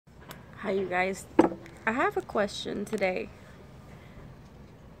Hi, you guys. I have a question today.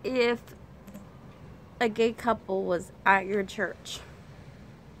 If a gay couple was at your church,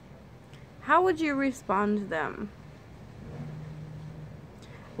 how would you respond to them?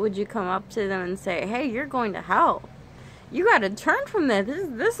 Would you come up to them and say, hey, you're going to hell? You got to turn from this.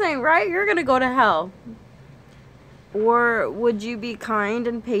 This ain't right. You're going to go to hell. Or would you be kind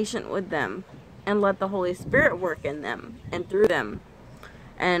and patient with them and let the Holy Spirit work in them and through them?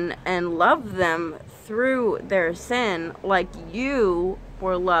 And love them through their sin like you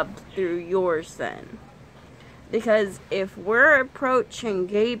were loved through your sin. Because if we're approaching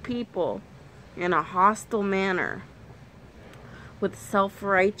gay people in a hostile manner with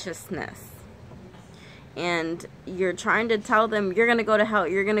self-righteousness, and you're trying to tell them, you're going to go to hell,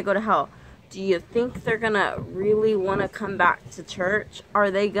 you're going to go to hell, do you think they're going to really want to come back to church? Are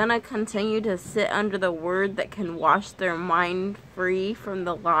they going to continue to sit under the word that can wash their mind free from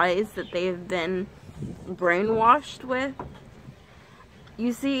the lies that they've been brainwashed with?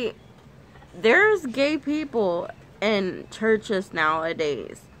 You see, there's gay people in churches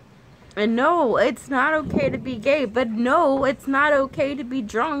nowadays. And no, it's not okay to be gay, but no, it's not okay to be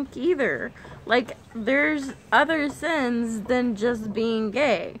drunk either. Like, there's other sins than just being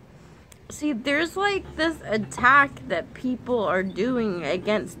gay. See, there's like this attack that people are doing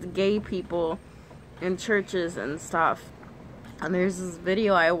against gay people in churches and stuff. And there's this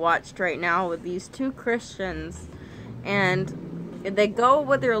video I watched right now with these two Christians, and they go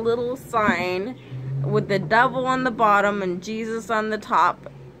with their little sign with the devil on the bottom and Jesus on the top,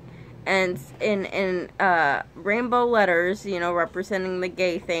 and in rainbow letters, you know, representing the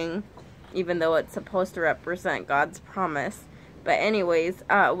gay thing, even though it's supposed to represent God's promise. But anyways,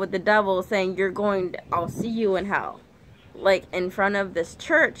 with the devil saying, I'll see you in hell. Like, in front of this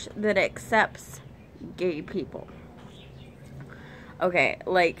church that accepts gay people. Okay,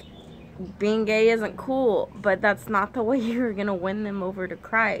 like, being gay isn't cool, but that's not the way you're gonna win them over to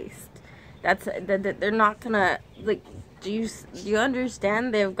Christ. They're not gonna, like, do you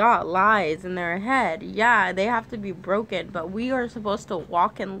understand? They've got lies in their head. Yeah, they have to be broken, but we are supposed to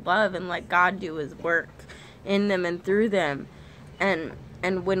walk in love and let God do His work in them and through them. And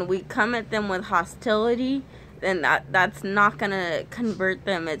when we come at them with hostility, then that's not going to convert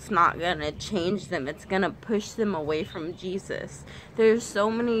them. It's not going to change them. It's going to push them away from Jesus. There's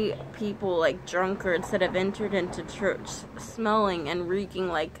so many people, like drunkards, that have entered into church smelling and reeking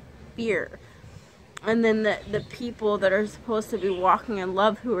like fear. And then the people that are supposed to be walking in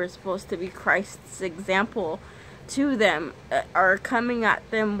love, who are supposed to be Christ's example to them, are coming at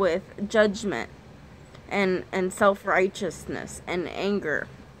them with judgment and self-righteousness and anger,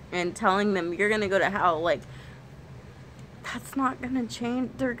 and telling them you're gonna go to hell. Like, that's not gonna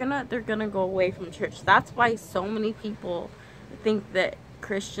change. They're gonna go away from church. That's why so many people think that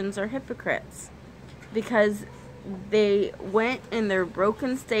Christians are hypocrites, because they went in their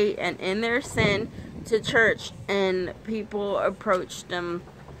broken state and in their sin to church, and people approached them,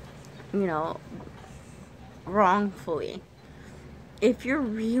 you know, wrongfully. If you're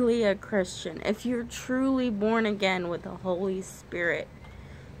really a Christian, if you're truly born again with the Holy Spirit,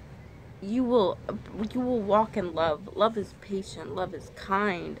 you will walk in love. Love is patient. Love is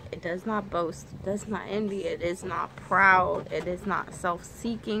kind. It does not boast. It does not envy. It is not proud. It is not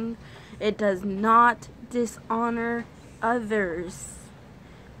self-seeking. It does not dishonor others.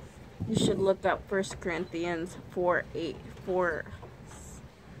 You should look up 1 Corinthians 4 through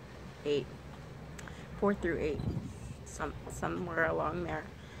 8. Somewhere along there.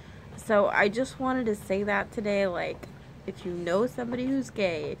 So I just wanted to say that today. Like, if you know somebody who's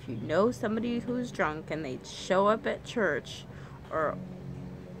gay, if you know somebody who's drunk and they show up at church,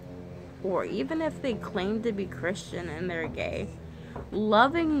 or even if they claim to be Christian and they're gay,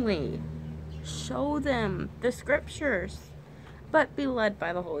 lovingly show them the scriptures, but be led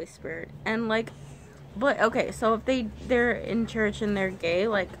by the Holy Spirit. And like, but okay, so if they're in church and they're gay,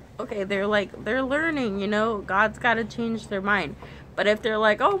 like, okay, they're learning, you know, God's got to change their mind. But if they're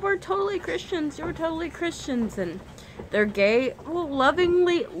like, oh, we're totally Christians, you're totally Christians, and they're gay, well,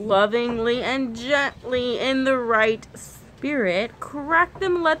 lovingly and gently, in the right spirit, correct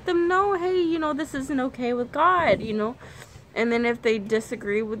them, let them know, hey, you know, this isn't okay with God, you know. And then if they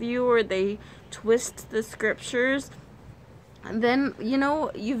disagree with you, or they twist the scriptures, then, you know,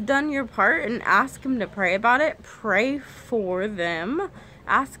 you've done your part, and ask them to pray about it. Pray for them.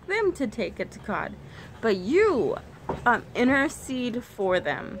 Ask them to take it to God. But you intercede for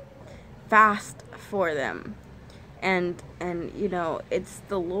them. Fast for them. And you know, it's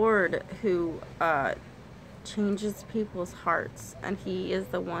the Lord who changes people's hearts. And He is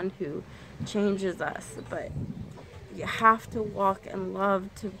the one who changes us. But You have to walk in love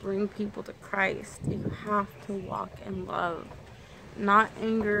to bring people to Christ. You have to walk in love, not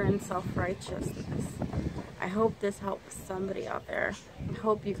anger and self-righteousness. I hope this helps somebody out there. I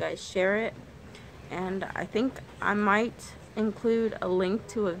hope you guys share it. And I think I might include a link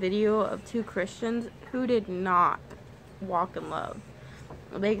to a video of 2 Christians who did not walk in love.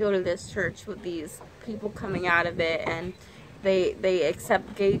 They go to this church with these people coming out of it, and they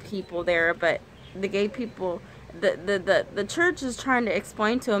accept gay people there, but the gay people, the church is trying to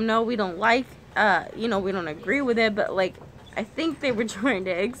explain to them, no, we don't like, you know, we don't agree with it, but like, I think they were trying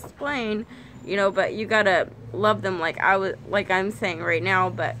to explain, you know, but you gotta love them like I'm saying right now.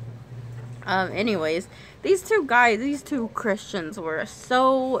 But anyways, these 2 guys, these 2 Christians were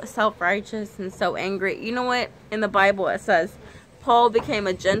so self-righteous and so angry. You know what? In the Bible it says, Paul became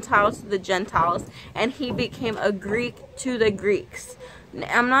a Gentile to the Gentiles, and he became a Greek to the Greeks.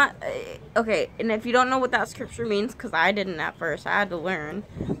 I'm not, okay, and if you don't know what that scripture means, because I didn't at first, I had to learn,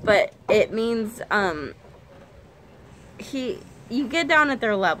 but it means, you get down at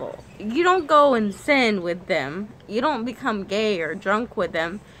their level. You don't go and sin with them. You don't become gay or drunk with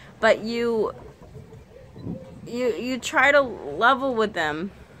them, but you try to level with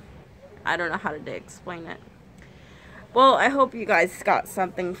them. I don't know how to explain it. Well, I hope you guys got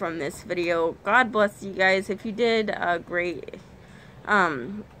something from this video. God bless you guys. If you did, great.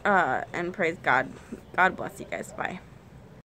 And praise God. God bless you guys. Bye.